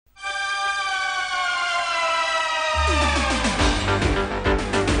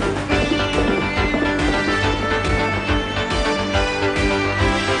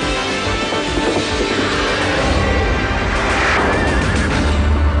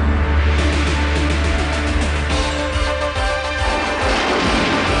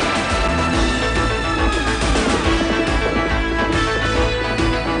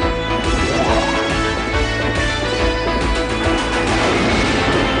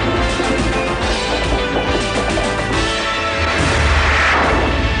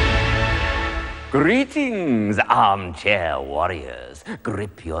Greetings, armchair warriors.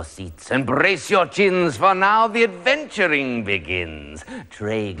 Grip your seats and brace your chins, for now the adventuring begins.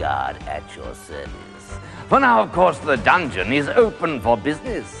 Treguard at your service. For now, of course, the dungeon is open for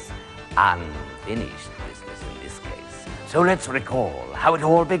business. Unfinished business in this case. So let's recall how it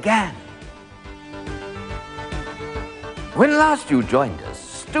all began. When last you joined us,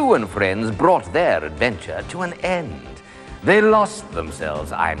 Stu and friends brought their adventure to an end. They lost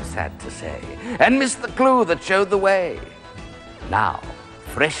themselves, I'm sad to say, and missed the clue that showed the way. Now,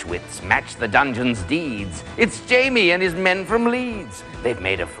 fresh wits match the dungeon's deeds. It's Jamie and his men from Leeds. They've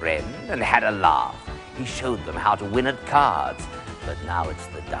made a friend and had a laugh. He showed them how to win at cards, but now it's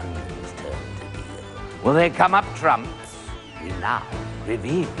the dungeon's turn to deal. Will they come up trumps? We now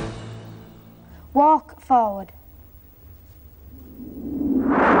reveal. Walk forward.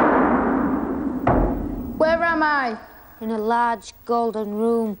 Where am I? In a large golden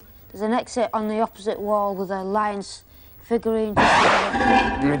room. There's an exit on the opposite wall with a lion's figurine.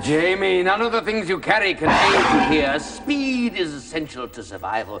 Jamie, none of the things you carry can aid you here. Speed is essential to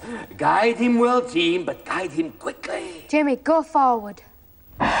survival. Guide him well, team, but guide him quickly. Jamie, go forward.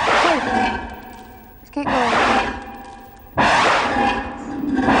 Quick. Let's keep going.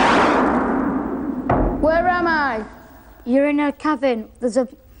 Where am I? You're in a cavern. There's a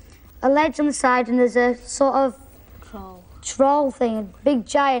ledge on the side and there's a sort of troll thing, a big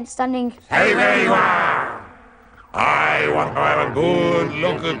giant standing. Hey, there you are! I want to have a good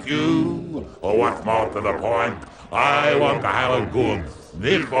look at you. Or what's more to the point, I want to have a good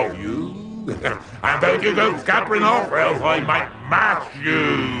sniff of you. And don't you go scampering off, or else I might mash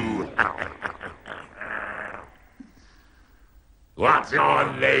you. What's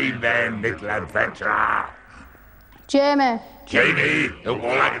your name then, little adventurer? Jamie. Jamie, all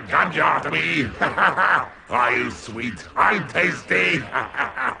like a ganja to me. Are you sweet? I'm tasty.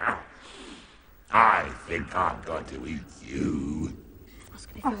 I think I'm going to eat you.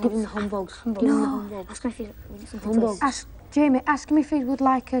 Give him the humbugs. Give him the humbugs. Ask him if he wants some humbugs. Jamie, ask him if he would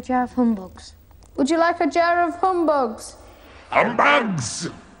like a jar of humbugs. Would you like a jar of humbugs? Humbugs!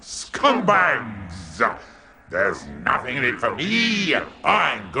 Scumbags! There's nothing in it for me.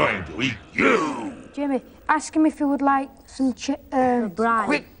 I'm going to eat you. Jamie, ask him if he would like some bribe.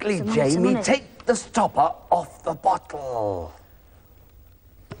 Quickly, Some Jamie, money. take the stopper off the bottle.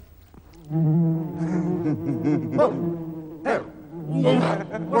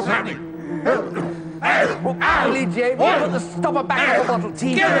 What's happening? Quickly, Jamie, put the stopper back in the bottle.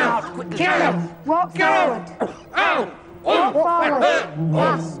 Team, Get him! out quickly. Get him! Walk forward. Ow! Walk forward.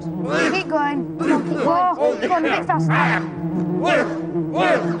 Fast. Keep going. Come on, keep going. Go on, a bit faster.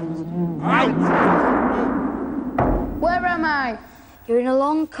 Where am I? You're in a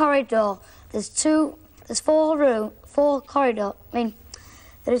long corridor. There's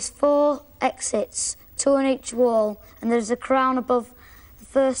four exits, 2 on each wall, and there's a crown above the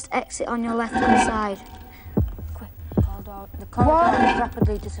first exit on your left-hand side. Quick, the corridor is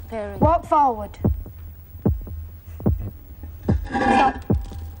rapidly disappearing. Walk forward. Stop.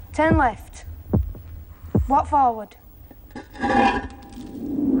 Turn left. Walk forward.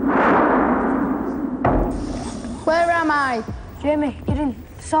 Where am I? Jamie, you're in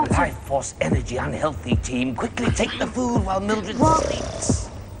sort of... Life force energy unhealthy, team. Quickly take the food while Mildred sleeps.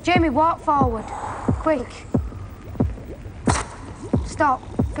 Jamie, walk forward. Quick. Stop.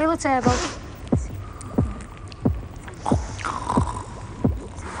 Feel the table.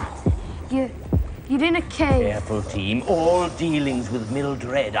 You're in a cave. Careful, team. All dealings with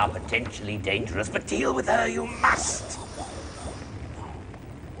Mildred are potentially dangerous, but deal with her you must.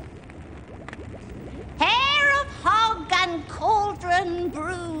 Hair of hog and cauldron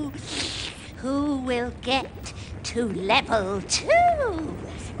brew. Who will get to level 2?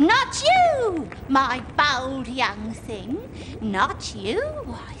 Not you, my bold young thing. Not you,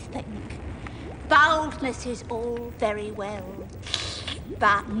 I think. Boldness is all very well,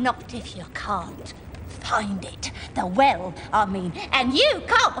 but not if you can't find it. The well, I mean. And you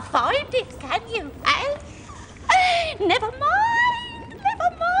can't find it, can you, eh? Never mind,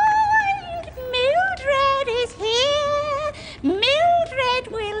 never mind. Mildred is here. Mildred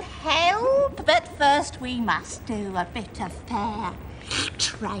will help, but first we must do a bit of fair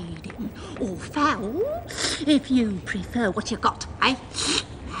trading, or foul, if you prefer what you got, eh?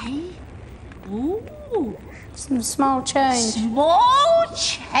 Eh? Ooh. Some small change. Small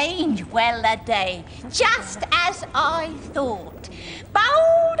change, well a day, just as I thought.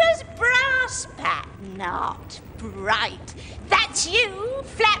 Bold as brass, but not bright. That's you,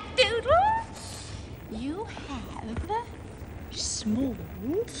 Flapdoodle. You have small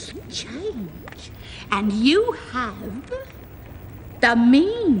change, and you have the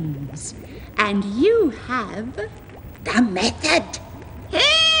means, and you have the method.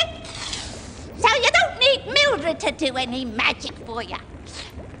 So you don't need Mildred to do any magic for you.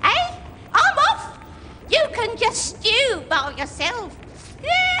 Eh? I'm off. You can just stew by yourself.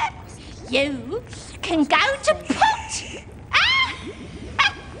 You can go to pot.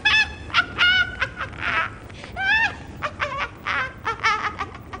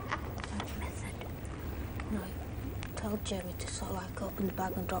 Tell Jerry to sort of like open the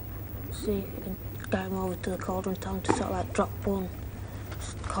bag and drop, see if you can get him over to the cauldron, tell him to sort of like drop one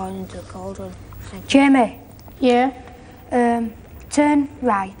coin into the cauldron. Jamie, Yeah? turn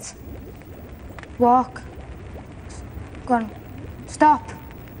right. Walk. Go on. Stop.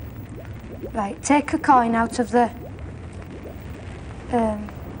 Right, take a coin out of the... Small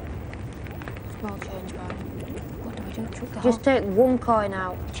change, man. What do we do? Chuck the Just take one coin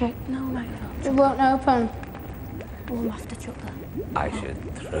out. Check. No, right. It won't open. We'll have to chuck that. I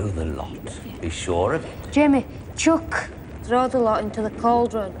should throw the lot. Be sure of it. Jamie, chuck. Throw the lot into the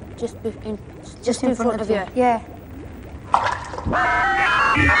cauldron, just in front of you. Yeah.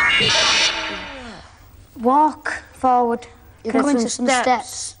 Walk forward. You've Come got into some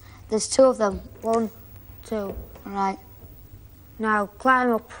steps. There's two of them. 1, 2. Right. Now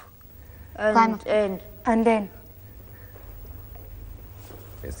climb up and Climb up. in. And in.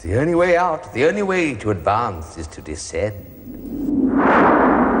 It's the only way out. The only way to advance is to descend.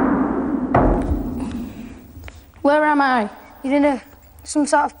 Where am I? You're in some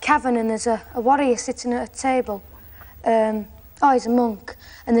sort of cavern and there's a warrior sitting at a table. Oh, he's a monk.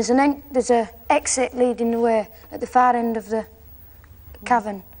 And there's a exit leading away at the far end of the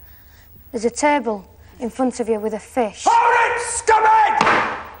cavern. There's a table in front of you with a fish. Hold it,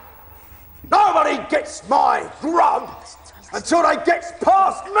 scumbag! Nobody gets my grub until they gets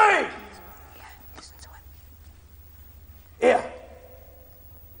past me! Here.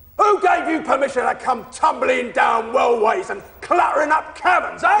 Who gave you permission to come tumbling down wellways and cluttering up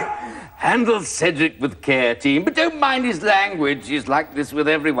caverns, eh? Handle Cedric with care, team, but don't mind his language. He's like this with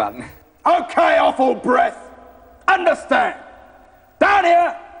everyone. Okay, awful breath. Understand. Down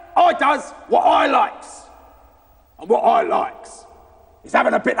here, I does what I likes. And what I likes is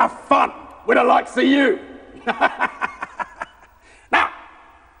having a bit of fun with the likes of you. Now,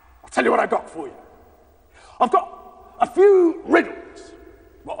 I'll tell you what I got for you. I've got a few riddles,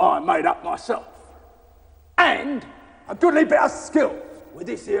 what I made up myself, and a goodly bit of skill with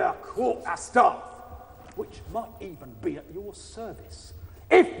this here quarter staff, which might even be at your service.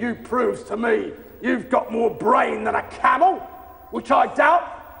 If you proves to me you've got more brain than a camel, which I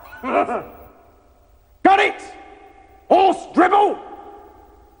doubt. Got it? Horse dribble?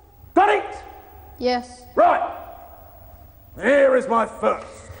 Got it? Yes. Right. Here is my first.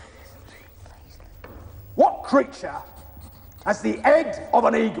 What creature has the head of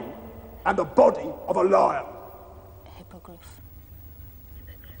an eagle and the body of a lion? Hippogriff.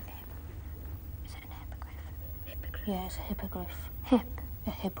 Is it an hippogriff? Yeah, it's a hippogriff.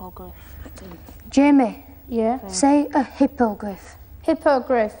 A hippogriff. Jamie, Yeah? say a hippogriff.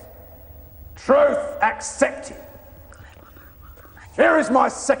 Hippogriff. Truth accepted. Here is my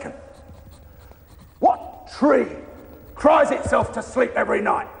second. What tree cries itself to sleep every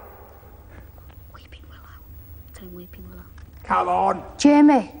night? Weeping willow. Say weeping willow. Come on.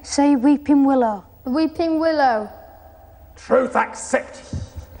 Jamie, say weeping willow. Weeping willow. Truth accepted.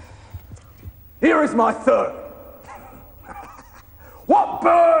 Here is my third. What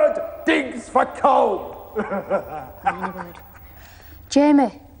bird digs for coal? Minor bird.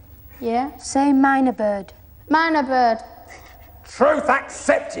 Jamie, Yeah? say minor bird. Minor bird. Truth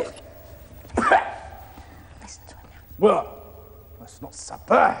accepted. Listen to him now. Well, that's not so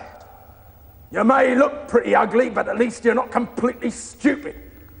bad. You may look pretty ugly, but at least you're not completely stupid.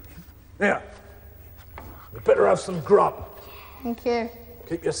 Now, you better have some grub. Thank you.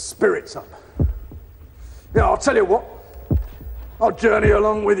 Keep your spirits up. Yeah, I'll tell you what. I'll journey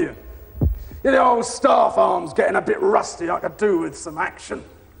along with you. Yeah, the old staff arm's getting a bit rusty. I could do with some action.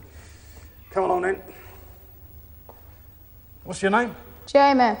 Come along then. What's your name?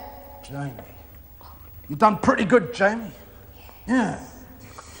 Jamie. Jamie. You've done pretty good, Jamie. Yeah.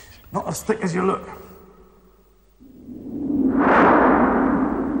 Not as thick as you look.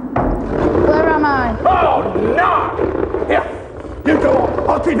 Where am I? Oh, no! Here, you go on.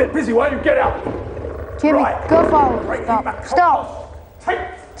 I'll keep it busy while you get out. Jamie, Right. go forward. Right, Stop. back. Stop. Take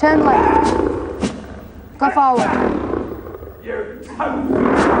Turn left. Go forward. your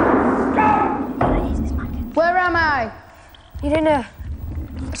toes. Go! Where am I? You're in a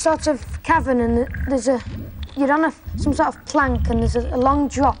sort of cavern and you're on some sort of plank and there's a long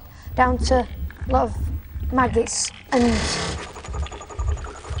drop down to a lot of maggots and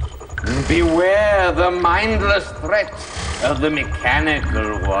Beware the mindless threat of the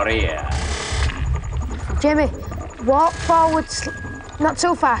mechanical warrior. Jimmy, walk forward, not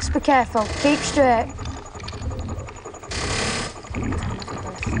too fast, be careful, keep straight.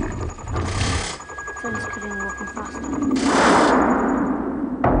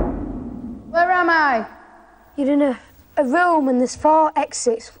 Where am I? You're in a room and there's 4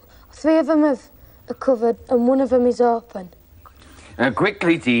 exits. 3 of them are covered and 1 of them is open.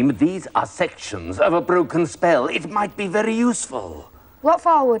 Quickly, team, these are sections of a broken spell. It might be very useful. Walk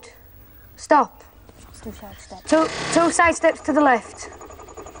forward. Stop. 2 side steps. Two side steps to the left.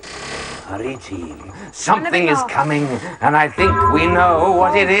 Hurry, team. Something is coming, and I think we know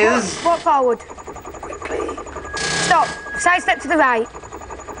what it is. Walk forward. Quickly. Stop. Side step to the right.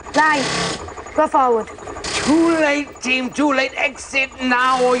 Right. Go forward. Too late, team. Too late. Exit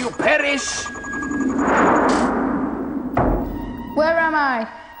now or you perish. Where am I?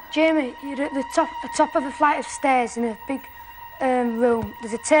 Jamie, you're at the top of a flight of stairs in a big room.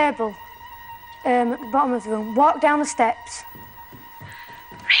 There's a table at the bottom of the room. Walk down the steps.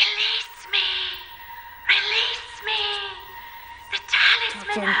 Release me! Release me! The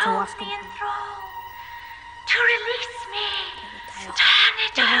talisman holds me in thrall. To release me, turn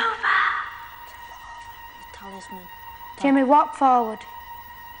it over. Talisman. Jamie, walk forward.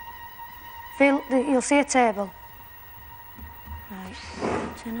 You'll see a table. Right.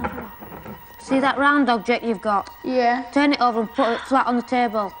 Turn over. See that round object you've got? Yeah. Turn it over and put it flat on the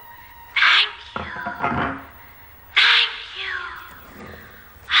table. Thank you. Thank you.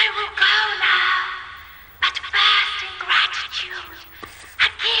 I will go now. But first, in gratitude, a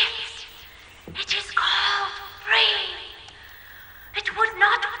gift. It is called free. It would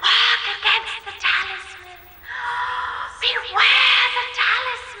not work against the talisman. Beware the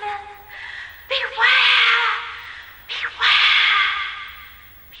talisman. Beware. Beware.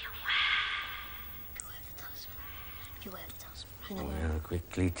 Well,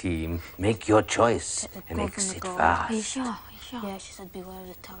 quickly, team. Make your choice and exit fast. Are you sure? Yeah, she said beware of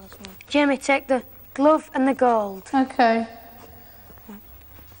the talisman. Jamie, take the glove and the gold. Okay.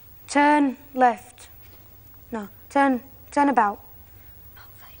 Turn left. No, turn about.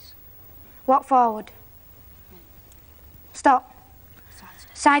 Face. Walk forward. Stop.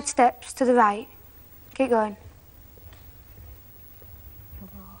 Side steps to the right. Keep going.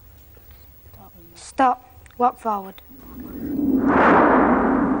 Stop. Walk forward.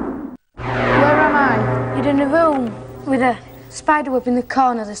 Where am I? You're in a room with a spider web in the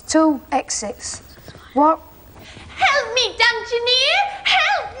corner. There's 2 exits. Walk. Help me, Dungeoneer!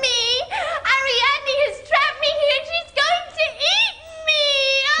 Help me! Ariadne has trapped me here. She's going to eat me.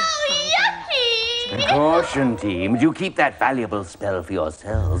 Oh, yucky! Caution, team. Do you keep that valuable spell for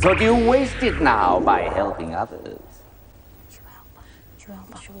yourselves, or do you waste it now by helping others? Should we help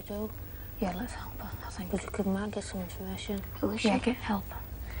her? Should we do? Yeah, let's help her. I think We might get some information. Yeah, get help her.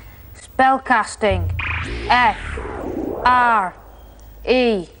 Spellcasting. F-R-E-E.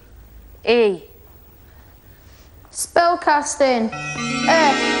 Spellcasting.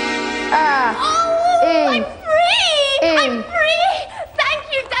 F-R-E. I'm free! I'm free! Thank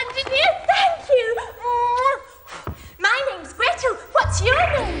you, Dungeoneer. Thank you. My name's Gretel. What's your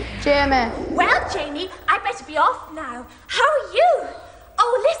name? Jamie. Well, Jamie, I better be off now. How are you?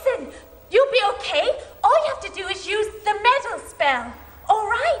 Oh, listen. You'll be okay. All you have to do is use the medal spell. All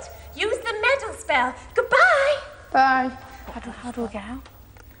right? Use the medal spell. Goodbye. Bye. How do we get out?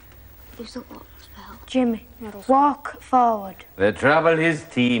 Use the what spell? Jimmy, walk forward. The trouble is,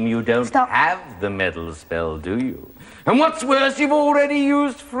 team, you don't Stop. have the medal spell, do you? And what's worse, you've already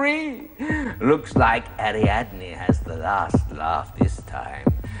used free. Looks like Ariadne has the last laugh this time.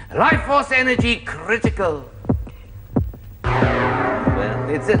 Life force energy critical. Well,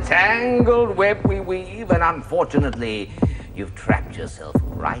 it's a tangled web we weave, and unfortunately, you've trapped yourself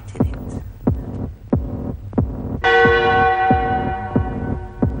right in it.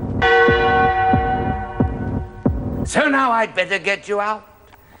 So now I'd better get you out.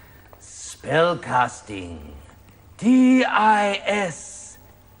 Spellcasting. D-I-S-M-I-S.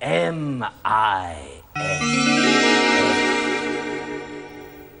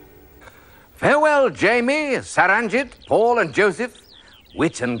 Farewell, Jamie, Saranjit, Paul, and Joseph.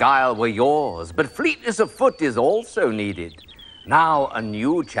 Wit and guile were yours, but fleetness of foot is also needed. Now a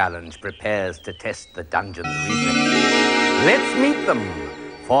new challenge prepares to test the dungeon's reflexes. Let's meet them,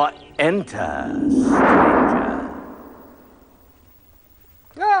 for enter, stranger.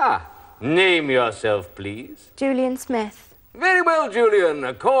 Name yourself, please. Julian Smith. Very well,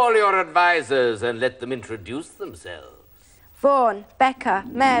 Julian. Call your advisors and let them introduce themselves. Vaughan, Becca,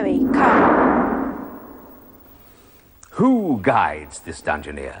 Mary, come. Who guides this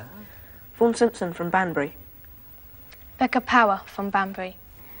dungeoneer? Vaughan Simpson from Banbury. Becca Power from Banbury.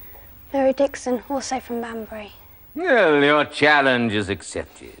 Mary Dixon, also from Banbury. Well, your challenge is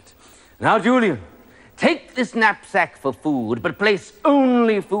accepted. Now, Julian, take this knapsack for food, but place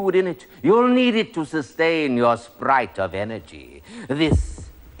only food in it. You'll need it to sustain your sprite of energy. This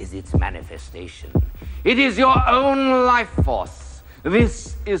is its manifestation. It is your own life force.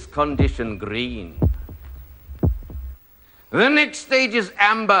 This is condition green. The next stage is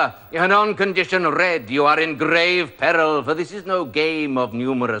amber, and on condition red, you are in grave peril, for this is no game of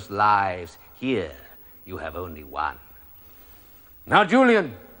numerous lives. Here, you have only one. Now,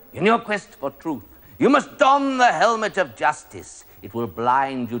 Julian, in your quest for truth, you must don the helmet of justice. It will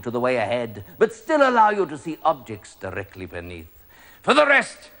blind you to the way ahead, but still allow you to see objects directly beneath. For the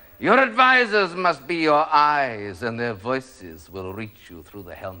rest, your advisors must be your eyes, and their voices will reach you through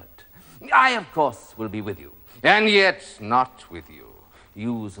the helmet. I, of course, will be with you. And yet not with you.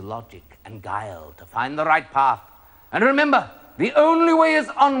 Use logic and guile to find the right path. And remember, the only way is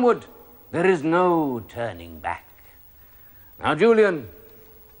onward. There is no turning back. Now, Julian,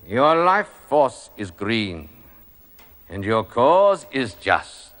 your life force is green, and your cause is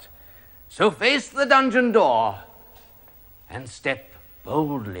just. So face the dungeon door and step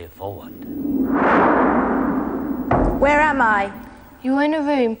boldly forward. Where am I? You're in a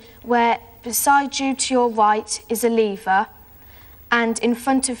room where beside you to your right is a lever, and in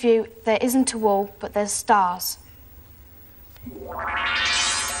front of you there isn't a wall, but there's stars.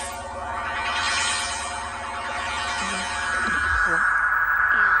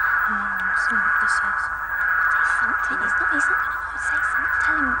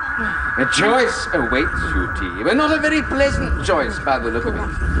 A choice awaits you, team, and not a very pleasant choice by the look of it.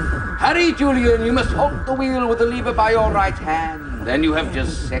 Hurry, Julian, you must hold the wheel with the lever by your right hand, and you have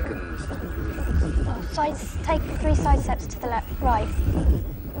just seconds. Take 3 side steps to the left, right.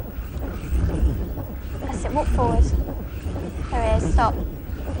 That's it, walk forward. There it is, stop.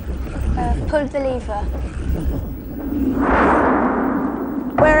 Pull the lever.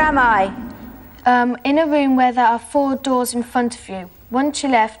 Where am I? In a room where there are 4 doors in front of you. 1 to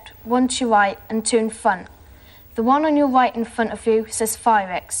your left, 1 to your right, and 2 in front. The one on your right in front of you says fire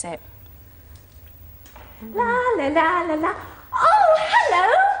exit. La la la la la. Oh, hello!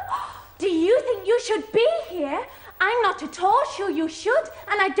 Do you think you should be here? I'm not at all sure you should,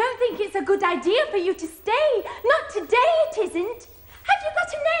 and I don't think it's a good idea for you to stay. Not today, it isn't. Have you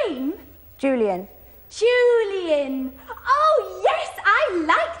got a name? Julian. Julian. Oh, yes, I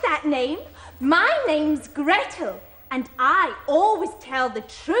like that name. My name's Gretel, and I always tell the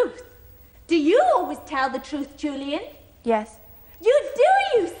truth. Do you always tell the truth, Julian? Yes. You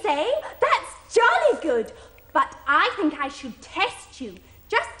do, you say? That's jolly good. But I think I should test you,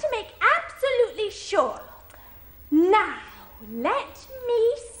 just to make absolutely sure. Now, let me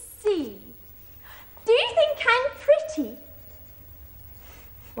see. Do you think I'm pretty?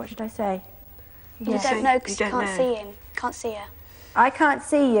 What should I say? You don't know because you can't see him. Can't see her. I can't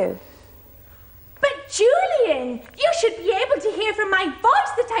see you. But Julian, you should be able to hear from my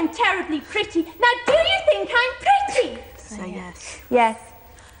voice that I'm terribly pretty. Now, do you think I'm pretty? Say yes. Yes.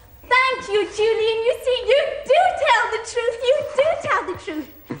 Thank you, Julian. You see, you do tell the truth. You do tell the truth.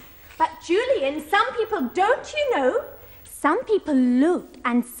 But Julian, some people don't, you know. Some people look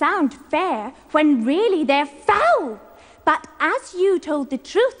and sound fair when really they're foul. But as you told the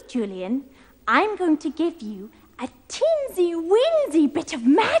truth, Julian, I'm going to give you a tinsy-winsy bit of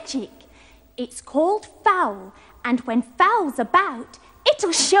magic. It's called foul, and when foul's about,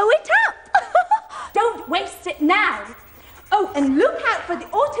 it'll show it up. Don't waste it now. Oh, and look out for the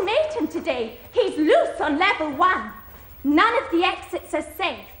automaton today. He's loose on level 1. None of the exits are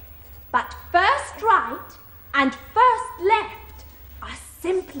safe. But first right and first left are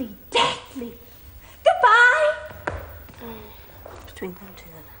simply deathly. Goodbye. Between them two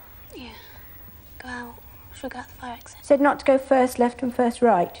then. Yeah. Go out. Should we go out the fire exit? Said not to go first left and first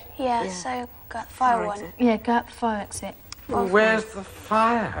right. Yeah, so go out the fire one. exit. Yeah, go out the fire exit. Well, where's the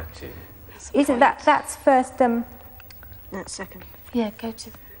fire, Jim? Isn't that's first, That's second. Yeah, go to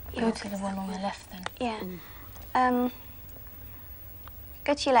the one on the left then. Yeah.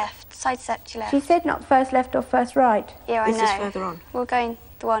 Go to your left. Side step to your left. She said not first left or first right. Yeah, I This know. is further on. We're going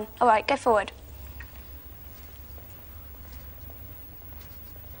the one. All right, go forward.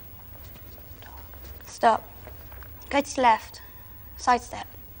 Stop. Go to your left. Side step.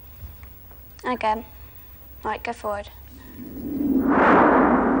 And again. All right, go forward.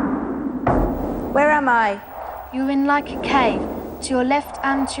 Where am I? You're in like a cave. To your left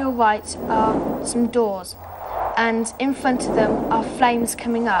and to your right are some doors, and in front of them are flames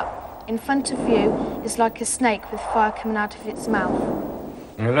coming up. In front of you is like a snake with fire coming out of its mouth.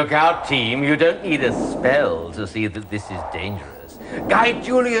 Look out, team. You don't need a spell to see that this is dangerous. Guide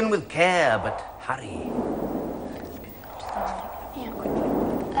Julian with care, but hurry.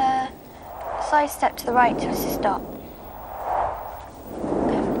 Yeah. Sidestep to the right to stop.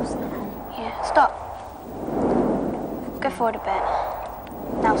 Yeah, stop. Go forward a bit.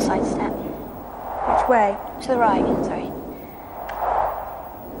 Now sidestep. Which way? To the right, sorry.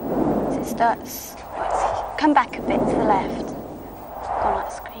 So it starts... Come back a bit to the left. Gone out of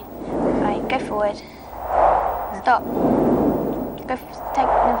the screen. Right, go forward. Stop. Take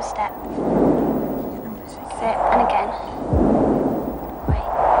another step. That's it, and again. Right.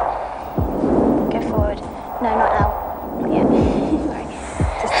 Go forward. No, not now. Yeah. Sorry.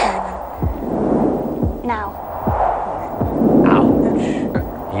 Just turn Now. Ouch.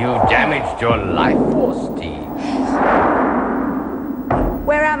 You've damaged your life force, team.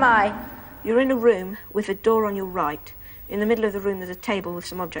 Where am I? You're in a room with a door on your right. In the middle of the room there's a table with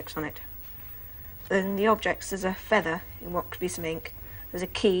some objects on it. In the objects there's a feather in what could be some ink. There's a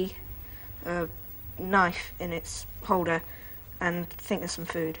key, a knife in its holder, and I think there's some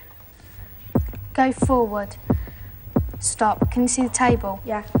food. Go forward. Stop. Can you see the table?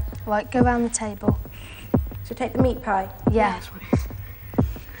 Yeah. Right, go round the table. So take the meat pie. Yeah. That's what it is.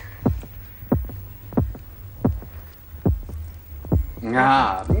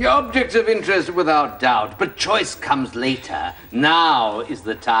 Ah, objects of interest without doubt, but choice comes later. Now is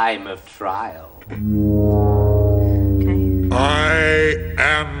the time of trial. Okay. I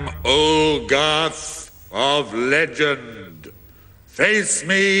am Olgath of legend. Face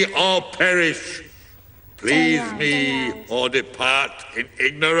me or perish. Please me or depart in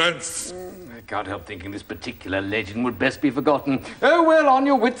ignorance. I can't help thinking this particular legend would best be forgotten. Oh, well, on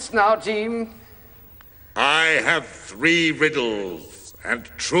your wits now, team. I have 3 riddles, and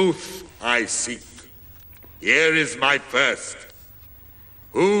truth I seek. Here is my first.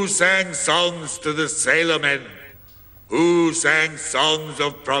 Who sang songs to the sailormen? Who sang songs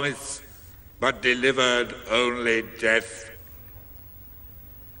of promise, but delivered only death?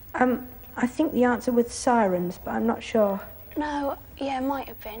 I think the answer was sirens, but I'm not sure. No, yeah, it might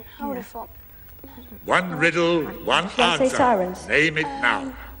have been. I would have thought. 1 riddle, 1 Shall I say answer. sirens? Name it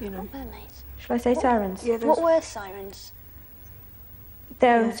now. Not mermaids. Shall I say sirens? Yeah, What were sirens?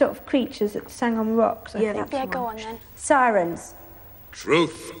 They're sort of creatures that sang on rocks, I Yeah, think. Yeah, go on then. Sirens.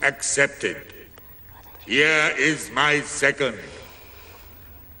 Truth accepted. Here is my second.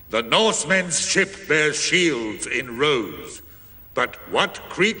 The Norsemen's ship bears shields in rows, but what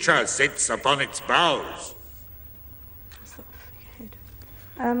creature sits upon its bows?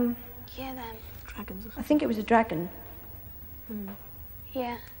 Yeah, them. Dragons or I think it was a dragon.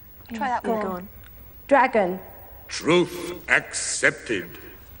 Yeah. Try that something. one. Yeah, go on. Dragon. Truth accepted.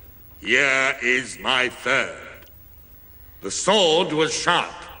 Here is my third. The sword was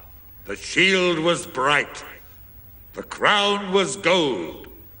sharp, the shield was bright, the crown was gold.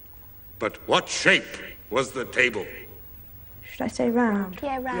 But what shape was the table? Should I say round?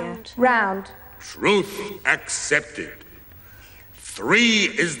 Yeah, round. Round. Truth accepted. 3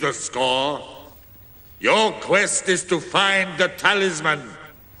 is the score. Your quest is to find the talisman,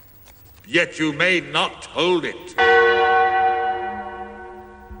 yet you may not hold it.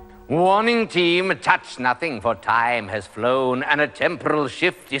 Warning, team, touch nothing, for time has flown and a temporal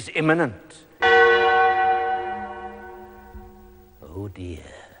shift is imminent. Oh dear.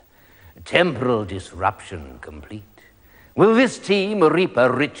 Temporal disruption complete. Will this team reap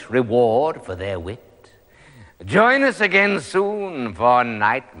a rich reward for their wit? Join us again soon for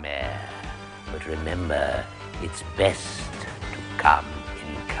Knightmare. But remember, it's best to come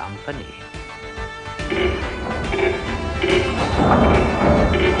in company.